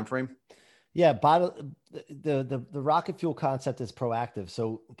sort of time frame? Yeah, the rocket fuel concept is proactive.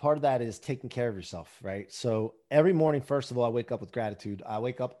 So part of that is taking care of yourself, right? So every morning, first of all, I wake up with gratitude. I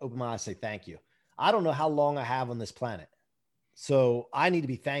wake up, open my eyes, say thank you. I don't know how long I have on this planet, so I need to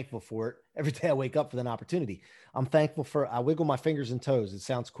be thankful for it. Every day I wake up for an opportunity. I'm thankful I wiggle my fingers and toes. It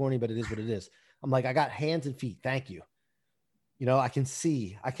sounds corny, but it is what it is. I'm like, I got hands and feet. Thank you. I can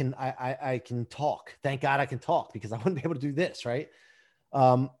see, I can talk. Thank God I can talk, because I wouldn't be able to do this. Right.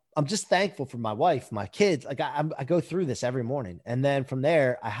 I'm just thankful for my wife, my kids. Like I go through this every morning, and then from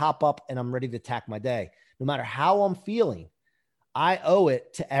there I hop up and I'm ready to attack my day. No matter how I'm feeling, I owe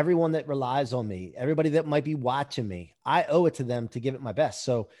it to everyone that relies on me, everybody that might be watching me. I owe it to them to give it my best.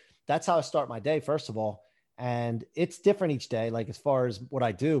 So that's how I start my day, first of all. And it's different each day, like as far as what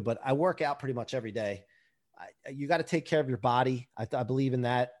I do, but I work out pretty much every day. You got to take care of your body. I believe in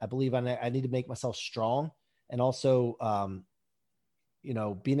that. I believe I need to make myself strong, and also,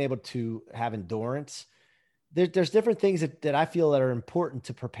 being able to have endurance. There's different things that I feel that are important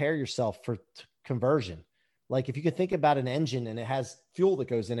to prepare yourself for conversion. Like if you could think about an engine and it has fuel that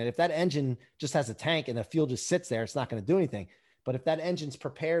goes in it, if that engine just has a tank and the fuel just sits there, it's not going to do anything. But if that engine's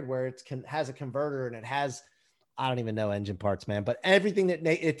prepared where it has a converter and it has, I don't even know engine parts, man, but everything that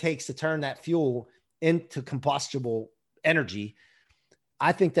it takes to turn that fuel into combustible energy,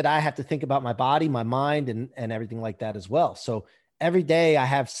 I think that I have to think about my body, my mind, and everything like that as well. So every day I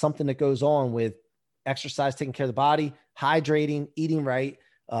have something that goes on with exercise, taking care of the body, hydrating, eating right,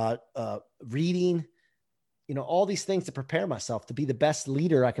 reading, all these things to prepare myself to be the best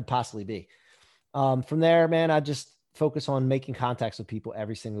leader I could possibly be. From there, man, I just focus on making contacts with people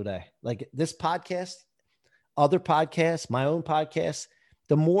every single day. Like this podcast, other podcasts, my own podcasts,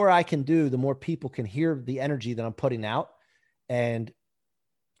 the more I can do, the more people can hear the energy that I'm putting out. And,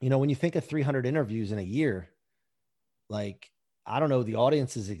 when you think of 300 interviews in a year, like, I don't know the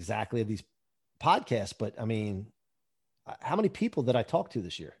audiences exactly of these podcasts, but I mean, how many people did I talk to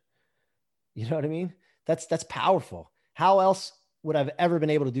this year? You know what I mean? That's powerful. How else would I've ever been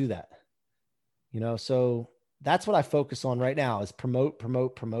able to do that? So that's what I focus on right now is promote. I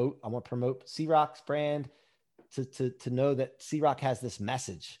want to promote C-Rock's brand, to know that C-Rock has this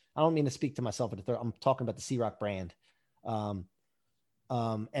message. I don't mean to speak to myself in the third. I'm talking about the C-Rock brand. And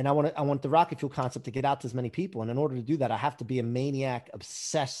I want the Rocket Fuel concept to get out to as many people. And in order to do that, I have to be a maniac,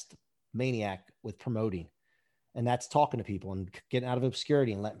 obsessed maniac with promoting. And that's talking to people and getting out of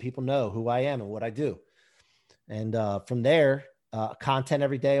obscurity and letting people know who I am and what I do. And from there, content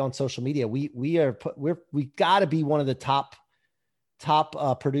every day on social media. We got to be one of the top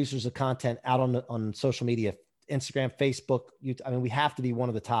producers of content out on social media, Instagram, Facebook, YouTube. I mean, we have to be one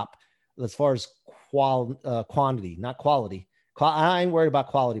of the top as far as quantity, not quality. I ain't worried about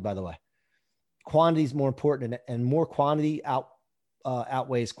quality, by the way. Quantity is more important, and more quantity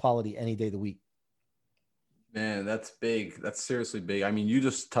outweighs quality any day of the week. Man, that's big. That's seriously big. I mean, you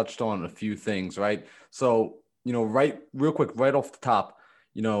just touched on a few things, right? So, real quick, right off the top,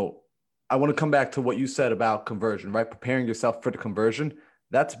 I want to come back to what you said about conversion, right? Preparing yourself for the conversion.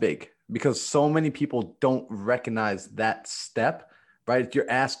 That's big because so many people don't recognize that step, right? You're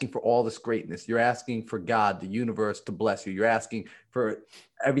asking for all this greatness. You're asking for God, the universe to bless you. You're asking for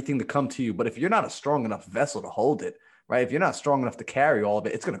everything to come to you. But if you're not a strong enough vessel to hold it, right? If you're not strong enough to carry all of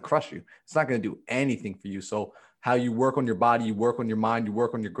it, it's going to crush you. It's not going to do anything for you. So how you work on your body, you work on your mind, you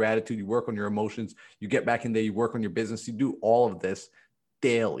work on your gratitude, you work on your emotions, you get back in there, you work on your business, you do all of this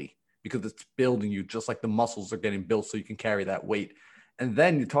daily because it's building you just like the muscles are getting built so you can carry that weight. And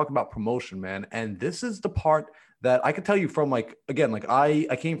then you talk about promotion, man. And this is the part that I could tell you from I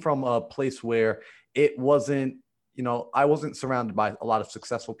came from a place where it wasn't, I wasn't surrounded by a lot of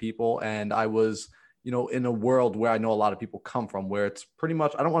successful people. And I was, in a world where I know a lot of people come from, where it's pretty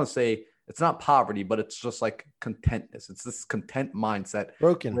much, I don't want to say it's not poverty, but it's just like contentness. It's this content mindset.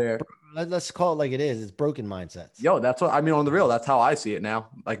 Broken. Let's call it like it is. It's broken mindsets. Yo, that's what I mean on the real. That's how I see it now.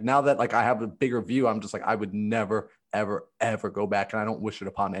 Like now that I have a bigger view, I'm just like, I would never, ever, ever go back. And I don't wish it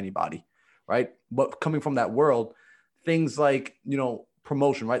upon anybody. Right. But coming from that world, things like,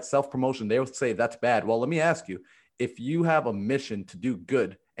 promotion, right? Self-promotion, they would say that's bad. Well, let me ask you, if you have a mission to do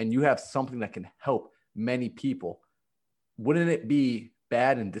good and you have something that can help many people, wouldn't it be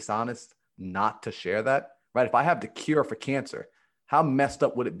bad and dishonest not to share that, right? If I have the cure for cancer, how messed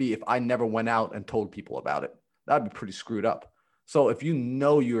up would it be if I never went out and told people about it? That'd be pretty screwed up. So if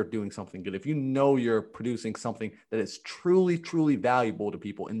you're doing something good, if you're producing something that is truly, truly valuable to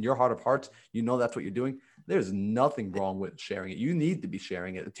people in your heart of hearts, that's what you're doing. There's nothing wrong with sharing it. You need to be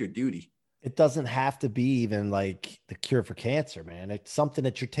sharing it. It's your duty. It doesn't have to be even like the cure for cancer, man. It's something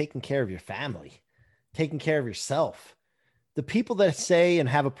that you're taking care of your family, taking care of yourself. The people that say and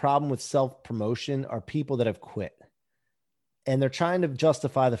have a problem with self-promotion are people that have quit. And they're trying to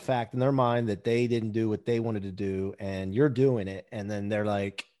justify the fact in their mind that they didn't do what they wanted to do and you're doing it. And then they're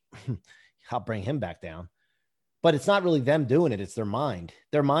like, I'll bring him back down. But it's not really them doing it. It's their mind.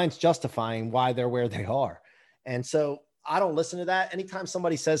 Their mind's justifying why they're where they are. And so I don't listen to that. Anytime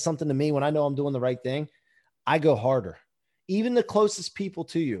somebody says something to me when I know I'm doing the right thing, I go harder. Even the closest people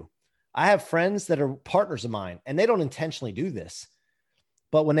to you. I have friends that are partners of mine and they don't intentionally do this.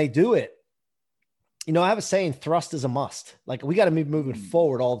 But when they do it, I have a saying, thrust is a must. Like we got to be moving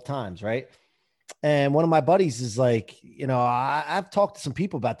forward all the times. Right. And one of my buddies is like, I've talked to some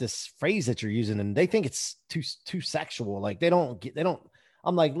people about this phrase that you're using and they think it's too sexual. Like they don't,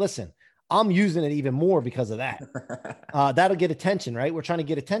 I'm like, listen, I'm using it even more because of that. That'll get attention, right? We're trying to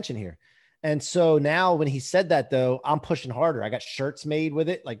get attention here. And so now when he said that though, I'm pushing harder. I got shirts made with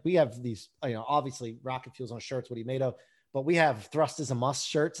it. Like we have these, obviously Rocket Fuel's on shirts, what he made of, but we have thrust is a must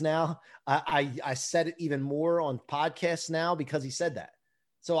shirts now. I said it even more on podcasts now because he said that.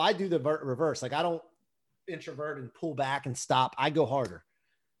 So I do the reverse. Like I don't introvert and pull back and stop. I go harder.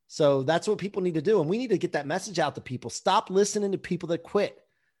 So that's what people need to do. And we need to get that message out to people. Stop listening to people that quit.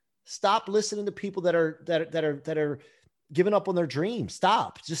 Stop listening to people that are giving up on their dreams.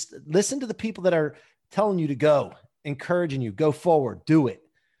 Stop. Just listen to the people that are telling you to go, encouraging you, go forward, do it,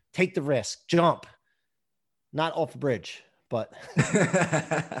 take the risk, jump, not off the bridge, but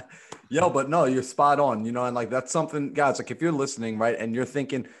Yo, but no, you're spot on, and like, that's something, guys, like if you're listening, right. And you're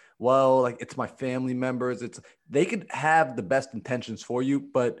thinking, well, like it's my family members, they could have the best intentions for you.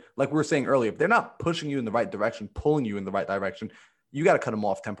 But like we were saying earlier, if they're not pushing you in the right direction, pulling you in the right direction, you got to cut them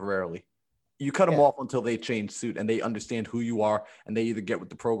off temporarily. You cut them off until they change suit and they understand who you are and they either get with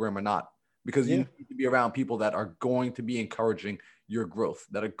the program or not, because you need to be around people that are going to be encouraging your growth,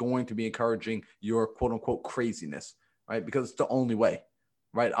 that are going to be encouraging your quote unquote craziness, right? Because it's the only way,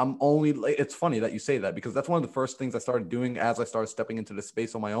 right? It's funny that you say that because that's one of the first things I started doing as I started stepping into the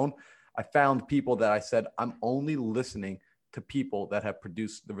space on my own. I found people that I said, I'm only listening to people that have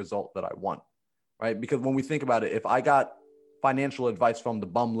produced the result that I want, right? Because when we think about it, if I got financial advice from the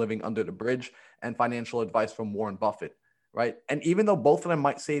bum living under the bridge and financial advice from Warren Buffett, right? And even though both of them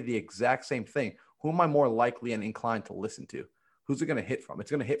might say the exact same thing, who am I more likely and inclined to listen to? Who's it going to hit from?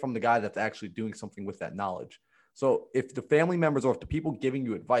 It's going to hit from the guy that's actually doing something with that knowledge. So if the family members or if the people giving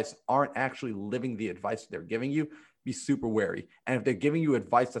you advice aren't actually living the advice they're giving you, be super wary. And if they're giving you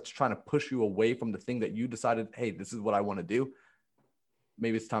advice that's trying to push you away from the thing that you decided, hey, this is what I want to do,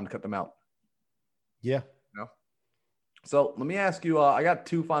 maybe it's time to cut them out. Yeah. You know? So let me ask you, I got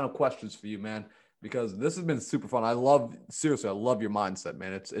 2 final questions for you, man, because this has been super fun. I love your mindset,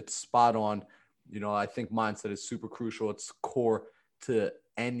 man. It's spot on. You know, I think mindset is super crucial. It's core to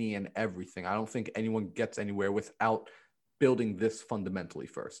any and everything. I don't think anyone gets anywhere without building this fundamentally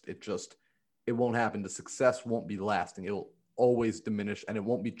first. It won't happen. The success won't be lasting. It'll always diminish, and it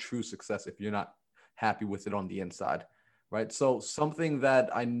won't be true success if you're not happy with it on the inside, right? So something that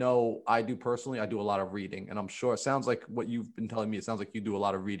I know I do personally, I do a lot of reading, and I'm sure it sounds like what you've been telling me, it sounds like you do a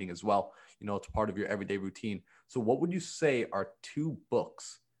lot of reading as well. You know, it's part of your everyday routine. So what would you say are 2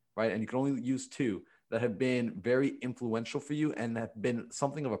 books, right? And you can only use 2 that have been very influential for you and have been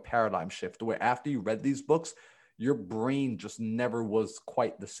something of a paradigm shift where after you read these books, your brain just never was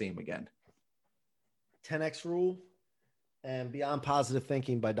quite the same again? 10X Rule and Beyond Positive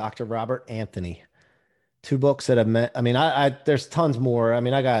Thinking by Dr. Robert Anthony. 2 books that have met. I mean, there's tons more. I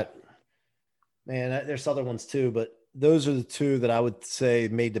mean, there's other ones too, but those are the 2 that I would say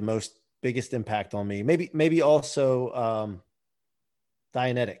made the biggest impact on me. Maybe also,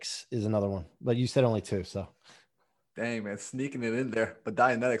 Dianetics is another one, but you said only 2. So, dang, man, sneaking it in there. But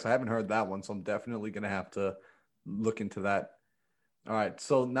Dianetics, I haven't heard that one, so I'm definitely gonna have to look into that. All right,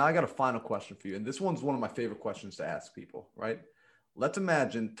 so now I got a final question for you, and this one's one of my favorite questions to ask people. Right? Let's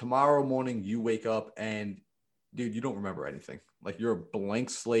imagine tomorrow morning you wake up and, dude, you don't remember anything. Like you're a blank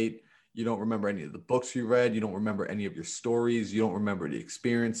slate. You don't remember any of the books you read. You don't remember any of your stories. You don't remember the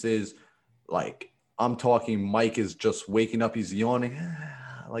experiences. Like, I'm talking Mike is just waking up. He's yawning.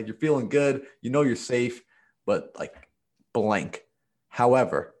 Like you're feeling good. You know you're safe, but like blank.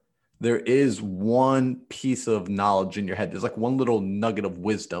 However, there is one piece of knowledge in your head. There's like one little nugget of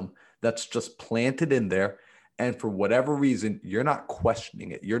wisdom that's just planted in there. And for whatever reason, you're not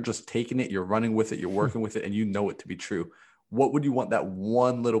questioning it. You're just taking it. You're running with it. You're working with it. And you know it to be true. What would you want that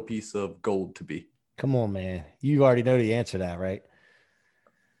one little piece of gold to be? Come on, man. You already know the answer to that, right?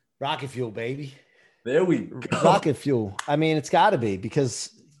 Rocket fuel, baby. There we go. Rocket fuel. I mean, it's got to be,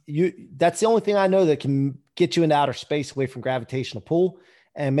 because that's the only thing I know that can get you into outer space away from gravitational pull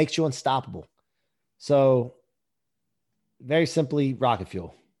and makes you unstoppable. So very simply, rocket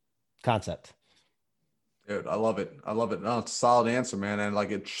fuel concept. Dude, I love it. I love it. No, it's a solid answer, man. And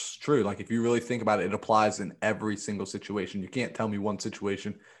like, it's true. Like if you really think about it, it applies in every single situation. You can't tell me one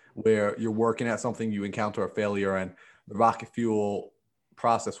situation where you're working at something, you encounter a failure, and the rocket fuel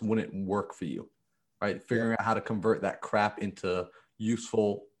process wouldn't work for you. Right? Figuring out how to convert that crap into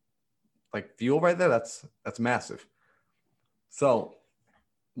useful like fuel right there. That's massive. So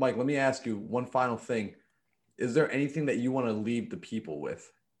Mike, let me ask you one final thing. Is there anything that you want to leave the people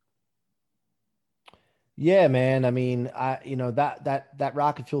with? Yeah, man. I mean, that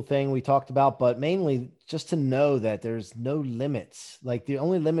rocket fuel thing we talked about, but mainly just to know that there's no limits. Like the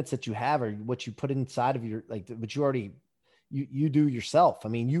only limits that you have are what you put inside of your, like what you already, you do yourself. I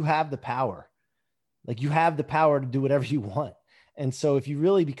mean, you have the power. Like you have the power to do whatever you want. And so if you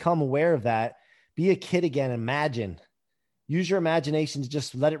really become aware of that, be a kid again, imagine, use your imagination to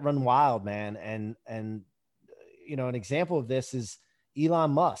just let it run wild, man. And, an example of this is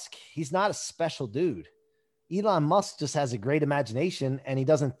Elon Musk. He's not a special dude. Elon Musk just has a great imagination and he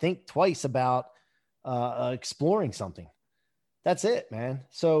doesn't think twice about exploring something. That's it, man.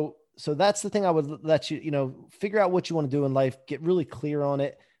 So that's the thing I would let you, figure out what you want to do in life, get really clear on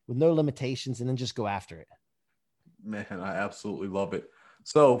it with no limitations, and then just go after it. Man, I absolutely love it.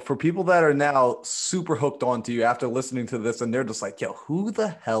 So for people that are now super hooked onto you after listening to this, and they're just like, yo, who the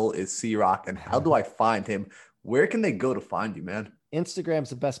hell is C-Rock and how do I find him? Where can they go to find you, man?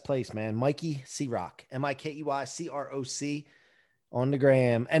 Instagram's the best place, man. Mikey C-Rock, MikeyCroc on the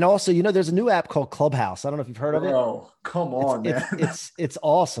gram. And also, there's a new app called Clubhouse. I don't know if you've heard of it. Oh, come on, man. It's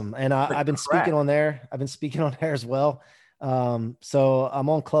awesome. And I've been speaking on there. I've been speaking on there as well. So I'm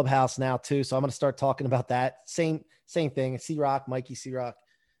on Clubhouse now too. So I'm going to start talking about that. Same thing. C-Rock, Mikey C-Rock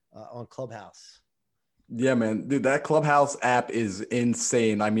on Clubhouse. Yeah, man, dude, that Clubhouse app is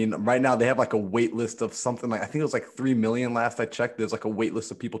insane. I mean, right now they have like a wait list of something like, I think it was like 3 million last I checked. There's like a wait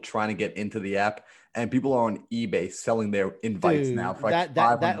list of people trying to get into the app, and people are on eBay selling their invites now. For like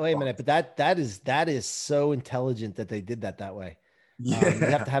that wait a minute, but that is so intelligent that they did that way. Yeah. You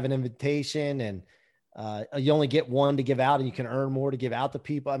have to have an invitation, and You only get one to give out, and you can earn more to give out to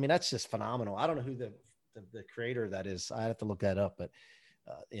people. I mean, that's just phenomenal. I don't know who the creator of that is. I have to look that up, but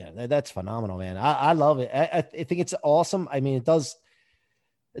yeah, that's phenomenal, man. I love it. I think it's awesome. I mean, it does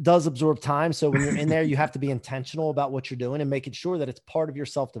absorb time. So when you're in there, you have to be intentional about what you're doing and making sure that it's part of your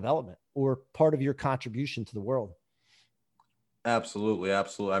self-development or part of your contribution to the world. Absolutely.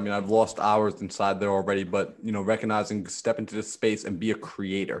 Absolutely. I mean, I've lost hours inside there already, but recognizing, step into this space and be a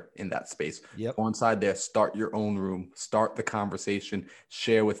creator in that space. Yep. Go inside there, start your own room, start the conversation,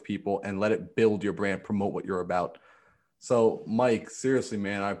 share with people, and let it build your brand, promote what you're about. So Mike, seriously,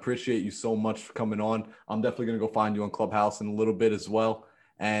 man, I appreciate you so much for coming on. I'm definitely going to go find you on Clubhouse in a little bit as well.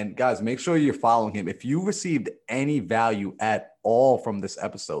 And guys, make sure you're following him. If you received any value at all from this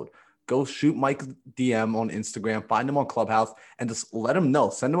episode, go shoot Mike DM on Instagram, find him on Clubhouse, and just let him know.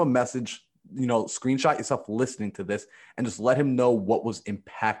 Send him a message, screenshot yourself listening to this, and just let him know what was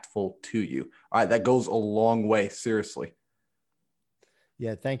impactful to you. All right, that goes a long way, seriously.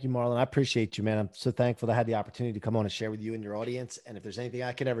 Yeah, thank you, Marlon. I appreciate you, man. I'm so thankful to have the opportunity to come on and share with you and your audience. And if there's anything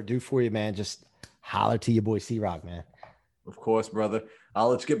I could ever do for you, man, just holler to your boy C-Rock, man. Of course, brother. I'll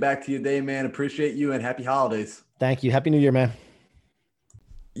let you get back to your day, man. Appreciate you, and happy holidays. Thank you. Happy New Year, man.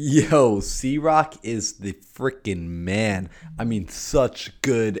 Yo, C-Rock is the freaking man. I mean, such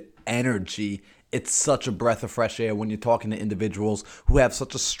good energy. It's such a breath of fresh air when you're talking to individuals who have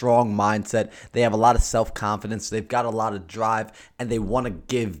such a strong mindset. They have a lot of self-confidence. They've got a lot of drive, and they want to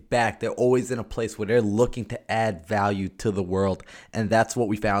give back. They're always in a place where they're looking to add value to the world, and that's what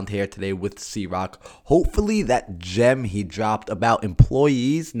we found here today with C-Rock. Hopefully that gem he dropped about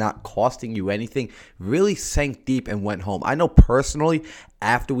employees not costing you anything really sank deep and went home. I know personally,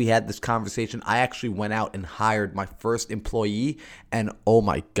 after we had this conversation, I actually went out and hired my first employee, and oh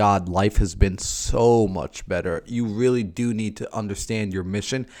my God, life has been so much better. You really do need to understand your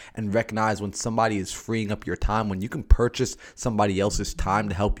mission and recognize when somebody is freeing up your time, when you can purchase somebody else's time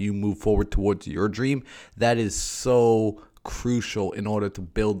to help you move forward towards your dream. That is so crucial in order to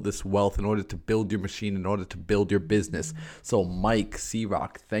build this wealth, in order to build your machine, in order to build your business. So Mike,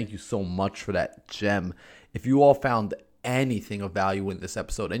 C-Rock, thank you so much for that gem. If you all found anything of value in this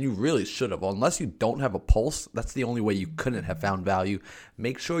episode, and you really should have, unless you don't have a pulse, that's the only way you couldn't have found value.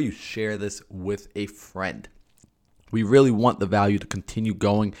 Make sure you share this with a friend. We really want the value to continue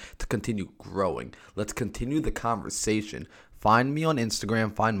going, to continue growing. Let's continue the conversation. Find me on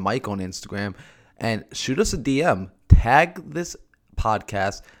Instagram, find Mike on Instagram, and shoot us a DM. Tag this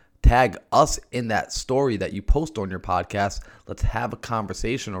podcast, tag us in that story that you post on your podcast. Let's have a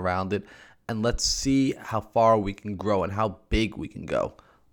conversation around it. And let's see how far we can grow and how big we can go.